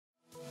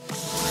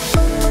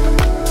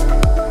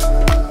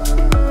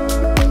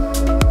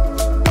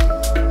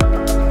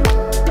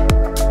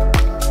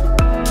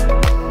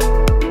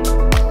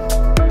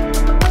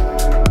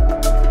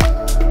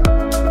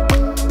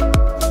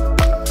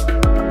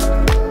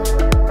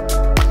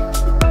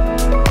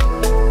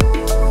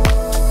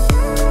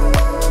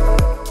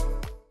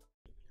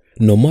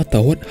No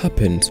matter what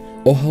happens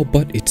or how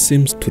bad it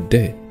seems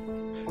today,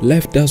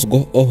 life does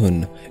go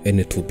on and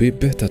it will be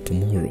better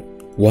tomorrow.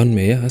 One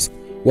may ask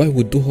why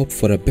we do hope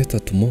for a better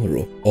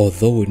tomorrow,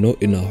 although we know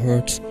in our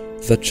hearts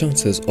the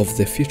chances of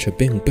the future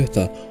being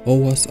better or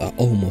worse are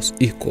almost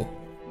equal.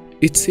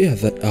 It's here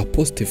that our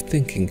positive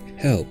thinking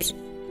helps.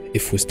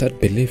 If we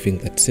start believing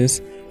that since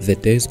the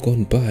days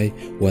gone by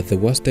were the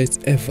worst days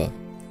ever,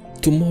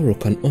 tomorrow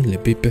can only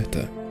be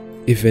better.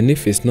 Even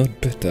if it's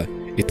not better,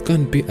 it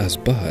can't be as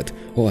bad,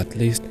 or at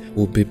least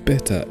will be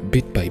better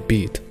bit by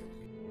bit.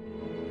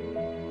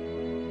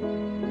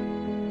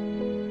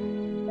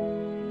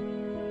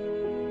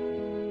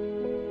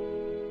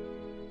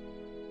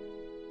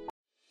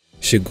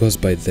 She goes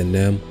by the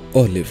name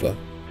Oliver.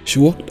 She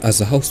worked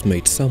as a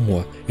housemaid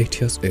somewhere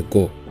 8 years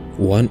ago.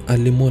 One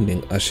early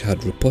morning, as she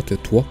had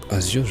reported to work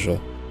as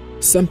usual,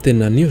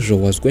 something unusual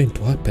was going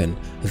to happen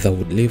that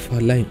would leave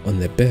her lying on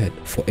the bed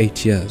for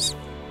 8 years.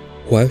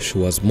 While she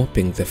was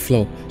mopping the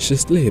floor, she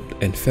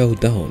slipped and fell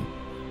down.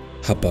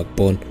 Her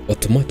backbone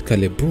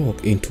automatically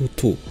broke into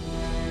two.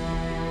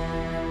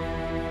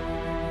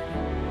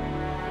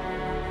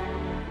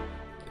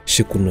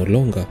 She could no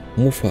longer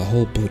move her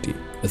whole body.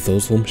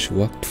 Those whom she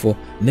worked for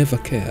never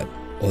cared.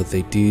 All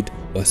they did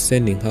was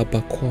sending her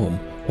back home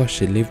where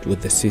she lived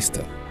with the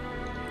sister.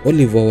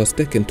 Oliver was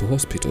taken to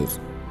hospitals.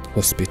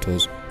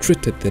 Hospitals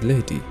treated the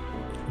lady,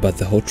 but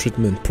the whole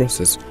treatment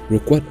process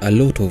required a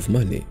lot of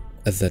money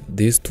that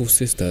these two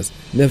sisters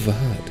never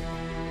had.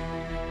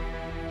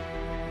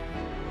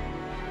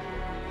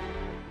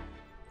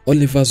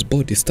 Oliver's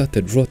body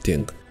started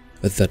rotting,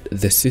 that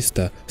the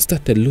sister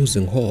started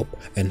losing hope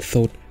and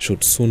thought she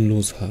would soon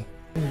lose her.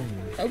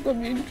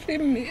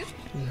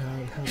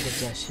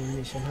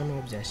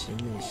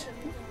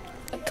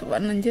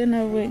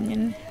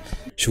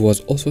 She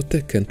was also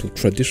taken to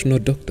traditional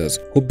doctors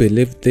who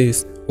believed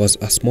this was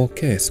a small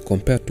case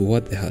compared to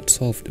what they had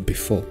solved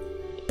before.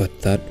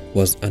 But that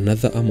was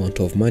another amount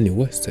of money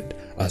wasted,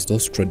 as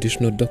those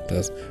traditional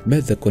doctors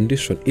made the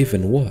condition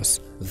even worse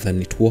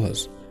than it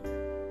was.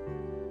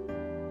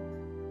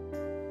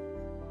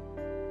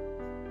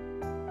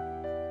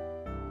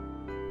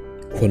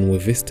 When we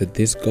visited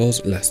these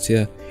girls last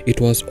year, it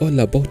was all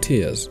about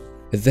tears.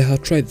 They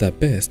had tried their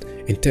best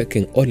in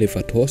taking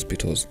Oliver to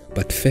hospitals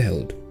but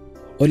failed.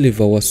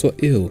 Oliver was so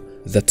ill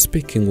that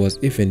speaking was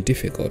even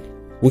difficult.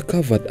 We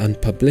covered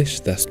and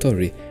published their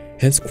story,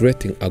 hence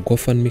creating a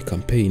GoFundMe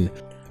campaign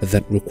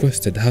that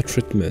requested her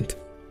treatment.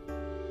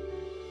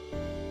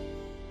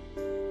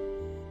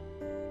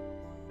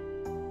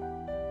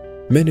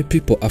 Many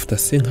people, after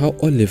seeing how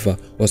Oliver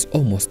was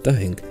almost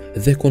dying,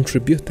 they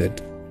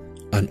contributed.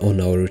 And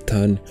on our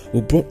return,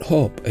 we brought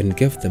hope and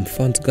gave them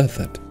funds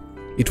gathered.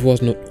 It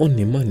was not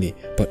only money,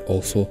 but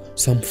also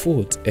some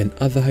foods and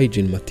other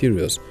hygiene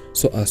materials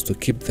so as to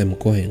keep them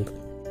going.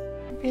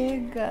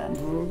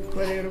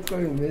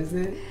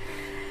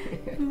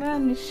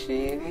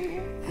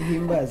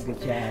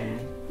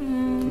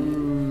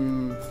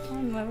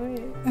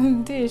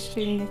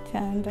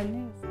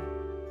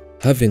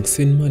 Having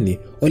seen money,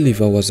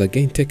 Oliver was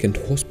again taken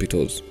to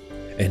hospitals,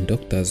 and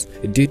doctors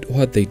did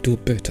what they do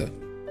better.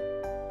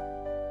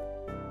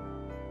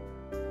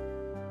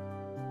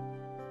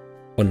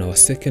 On our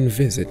second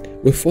visit,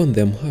 we found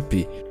them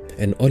happy,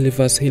 and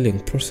Oliver's healing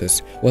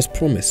process was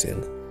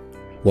promising.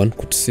 One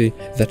could see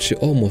that she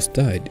almost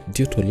died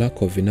due to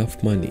lack of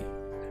enough money.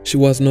 She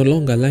was no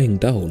longer lying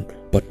down,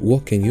 but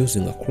walking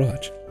using a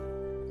crutch.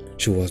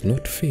 She was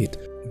not fit,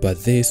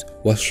 but this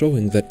was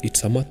showing that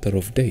it's a matter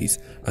of days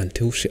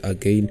until she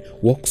again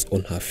walks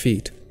on her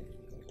feet.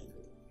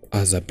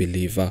 As a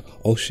believer,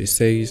 all she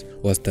says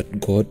was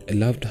that God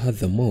loved her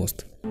the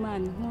most.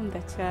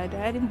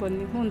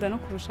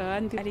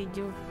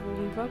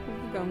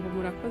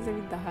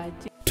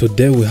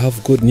 Today we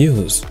have good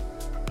news.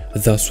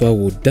 That's why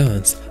we'll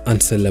dance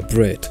and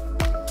celebrate.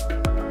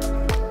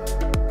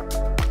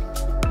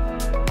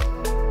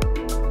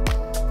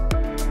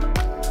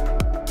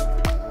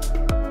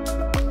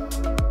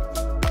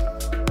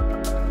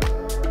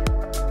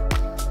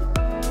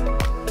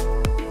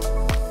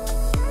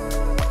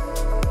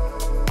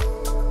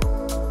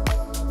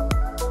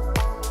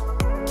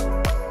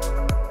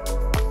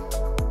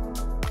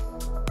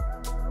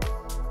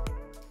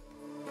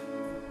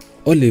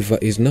 Oliver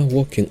is now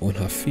walking on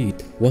her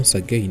feet once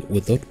again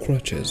without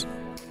crutches.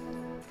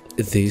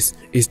 This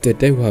is the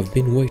day we have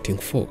been waiting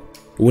for.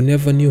 We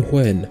never knew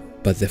when,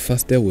 but the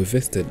first day we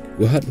visited,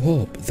 we had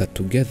hope that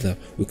together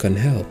we can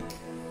help.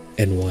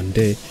 And one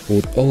day we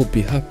would all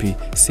be happy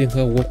seeing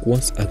her walk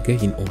once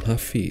again on her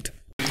feet.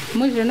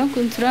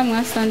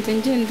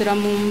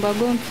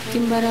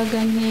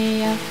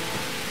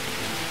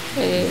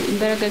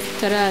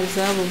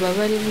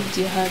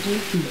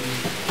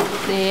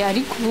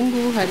 Ariko ubu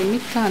ngubu harimo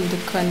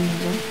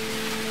itandukaniro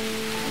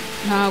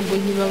ntabwo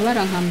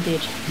ntibabara nka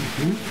mbere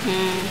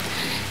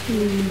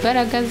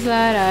imbaraga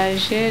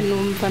zaraje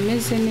numva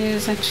meze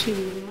neza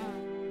nshimira.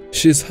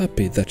 She's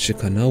happy that she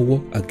can now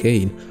walk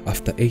again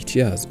after 8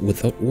 years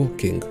without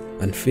walking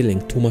and feeling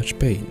too much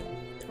pain.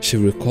 She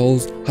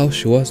recalls how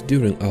she was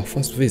during our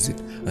first visit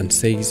and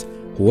says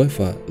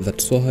whoever that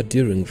saw her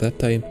during that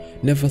time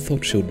never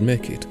thought she would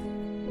make it.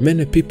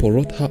 Many people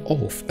wrote her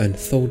off and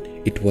thought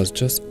it was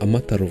just a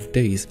matter of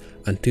days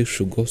until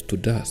she goes to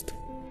dust.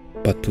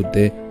 But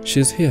today,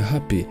 she's here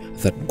happy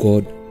that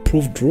God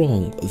proved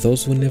wrong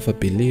those who never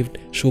believed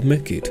she'll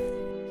make it.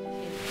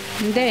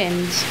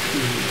 Ndembye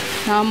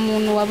nta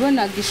muntu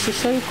wabonaga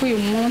ishusho y'uko uyu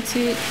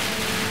munsi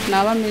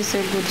naba ameze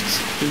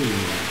gutya.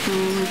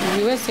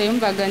 Buri wese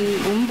yumvaga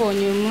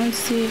umbonye uyu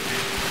munsi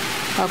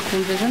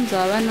akumva ejo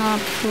nzaba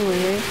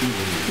napfuye.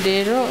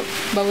 Rero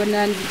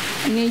babona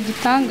ni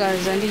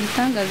igitangaza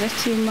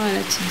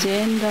cy'Imana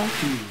kigenda.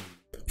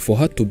 For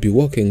her to be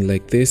walking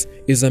like this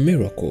is a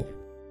miracle.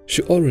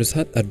 She always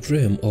had a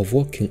dream of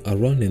walking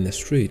around in the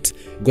streets,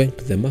 going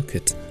to the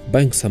market,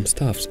 buying some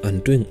stuffs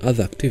and doing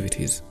other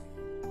activities.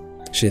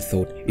 She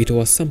thought it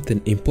was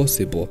something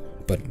impossible,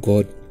 but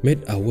God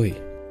made a way.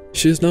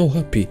 She is now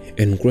happy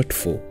and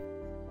grateful.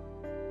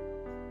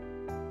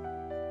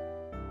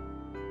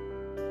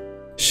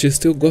 She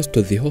still goes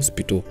to the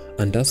hospital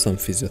and does some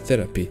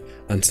physiotherapy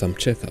and some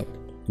checkup.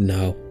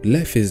 Now,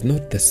 life is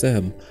not the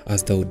same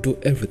as they will do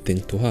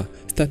everything to her,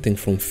 starting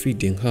from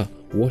feeding her,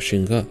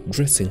 washing her,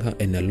 dressing her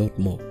and a lot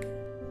more.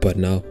 But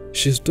now,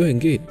 she's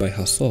doing it by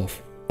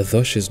herself,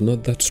 though she's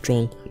not that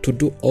strong to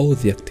do all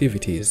the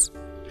activities,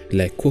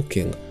 like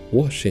cooking,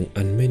 washing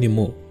and many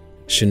more.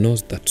 She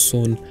knows that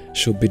soon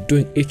she'll be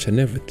doing each and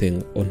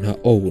everything on her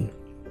own.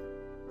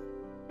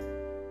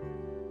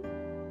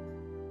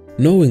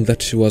 Knowing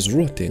that she was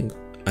rotting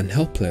and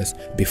helpless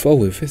before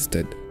we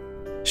visited,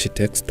 she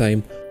takes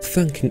time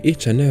thanking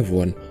each and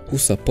everyone who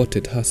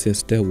supported her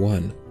since day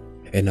one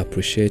and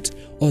appreciates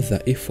all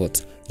the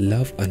efforts,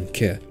 love and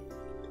care.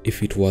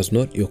 If it was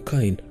not your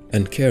kind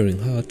and caring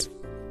heart,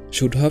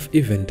 she would have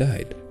even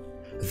died.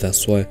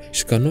 That's why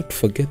she cannot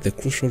forget the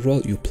crucial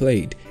role you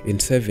played in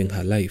saving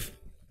her life.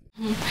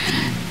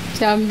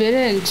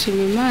 Cyambere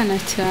nshima Imana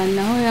cyane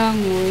aho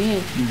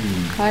yankuye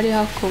kari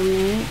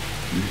hakomeye.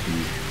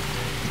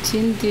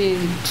 Ikindi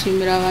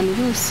nshimira abantu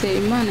bose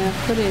Imana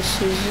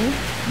yakoresheje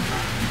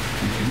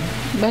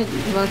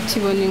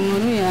bakibona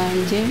inkuru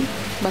yanjye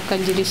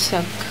bakagira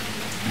ishyaka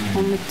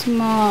mu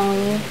mutima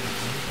wabo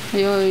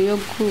yo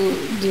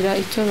kugira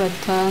icyo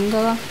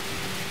batanga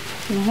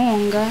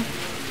inkunga.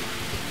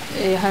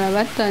 Hari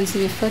abatanze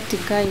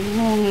ibifatika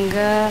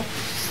inkunga,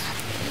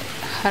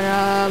 hari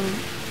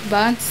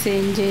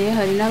abansengeye,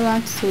 hari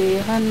n'abansuye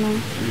hano,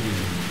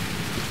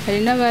 hari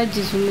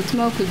n'abagize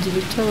umutima wo kugira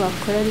icyo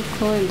bakora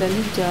ariko wenda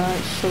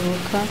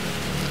ntibyashoboka.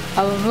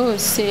 Abo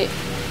bose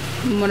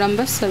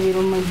murambasabira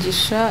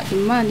umugisha,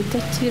 Imana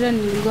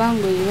idakiranirwa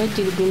ngo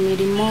yibagirwe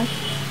imirimo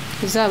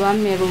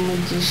izabamera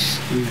umugisha,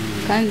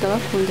 kandi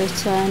ndabakunda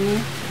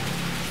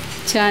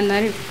cyane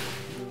ariko.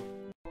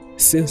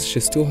 Since she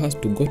still has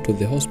to go to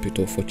the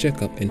hospital for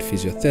checkup and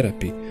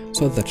physiotherapy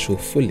so that she'll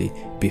fully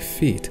be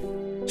fit,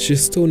 she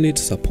still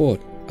needs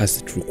support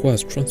as it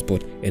requires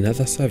transport and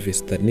other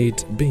service that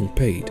needs being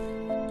paid.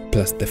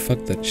 Plus the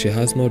fact that she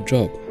has no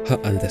job, her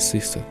and the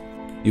sister.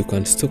 You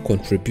can still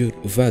contribute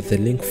via the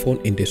link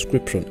found in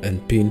description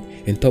and pin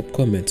in top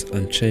comments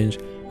and change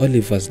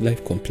Oliver's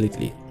life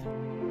completely.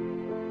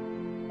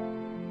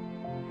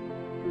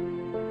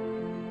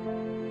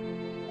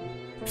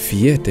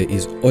 Fiete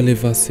is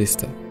Oliver's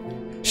sister.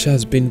 She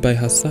has been by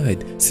her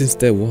side since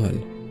day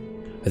one.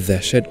 They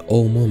shared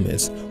all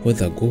moments,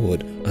 whether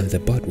good and the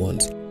bad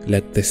ones,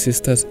 like the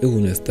sister's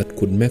illness that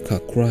could make her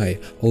cry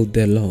all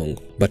day long,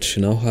 but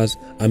she now has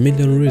a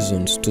million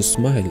reasons to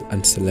smile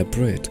and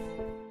celebrate.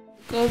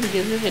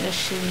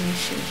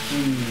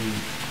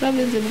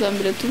 Urabizi bwa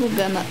mbere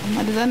tuvugana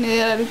amarira niyo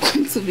yari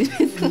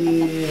kunsubiriza.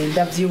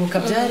 Ndabyibuka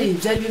byari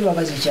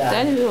bibabaje cyane.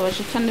 Byari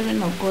bibabaje kandi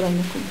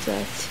binagoranye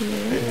kubyakira.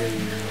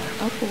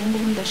 Ariko ubu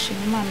ngubu ndashima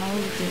Imana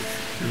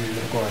w'ubwiza.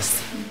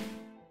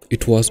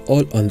 It was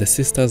all on the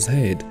sister's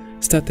head,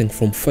 starting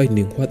from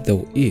finding what they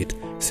would eat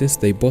since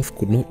they both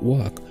could not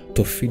work,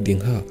 to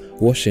feeding her,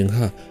 washing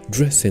her,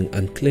 dressing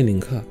and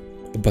cleaning her.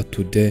 But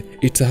today,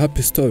 it's a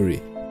happy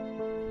story.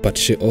 But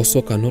she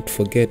also cannot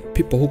forget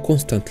people who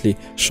constantly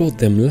showed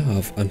them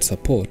love and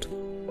support.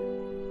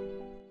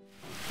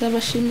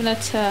 Ndabashimira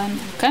cyane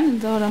kandi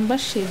ndahora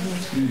mbashimira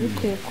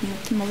bikuye ku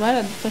mutima,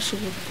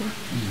 baradufashije pe.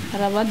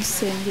 Hari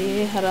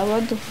abadusengeye, hari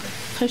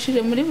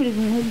abadufashije muri buri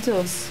bimwe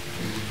byose.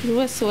 Buri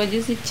wese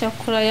wagize icyo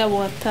akora, yaba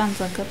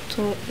watanze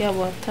gato yaba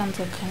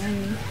watanze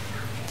kanini,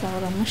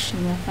 ndahora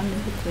mushimira kandi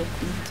bikuye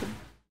ku mutima.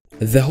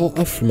 The whole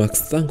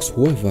Afrimax thanks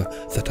whoever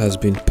that has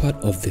been part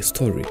of the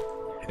story,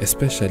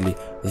 especially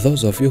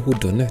those of you who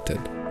donated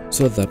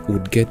so that we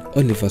would get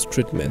Oliver's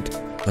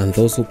treatment and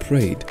those who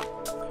prayed.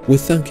 We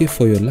thank you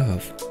for your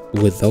love.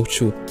 Without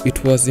you,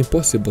 it was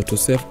impossible to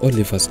save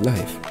Oliver's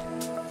life.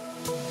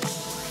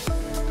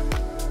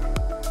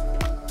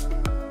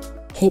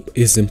 Hope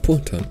is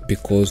important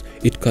because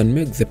it can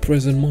make the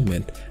present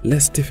moment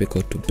less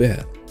difficult to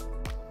bear.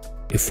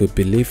 If we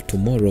believe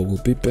tomorrow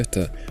will be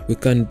better, we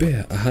can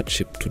bear a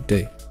hardship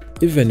today.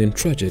 Even in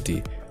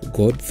tragedy,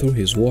 God, through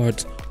His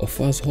words,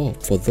 offers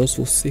hope for those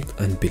who seek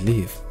and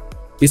believe.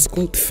 It's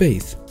called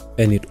faith,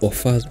 and it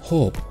offers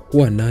hope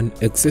where none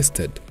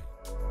existed.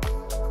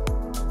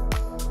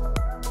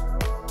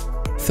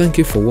 Thank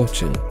you for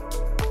watching.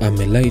 I'm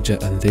Elijah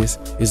and this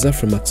is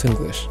Afrimax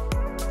English.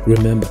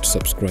 Remember to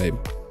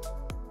subscribe.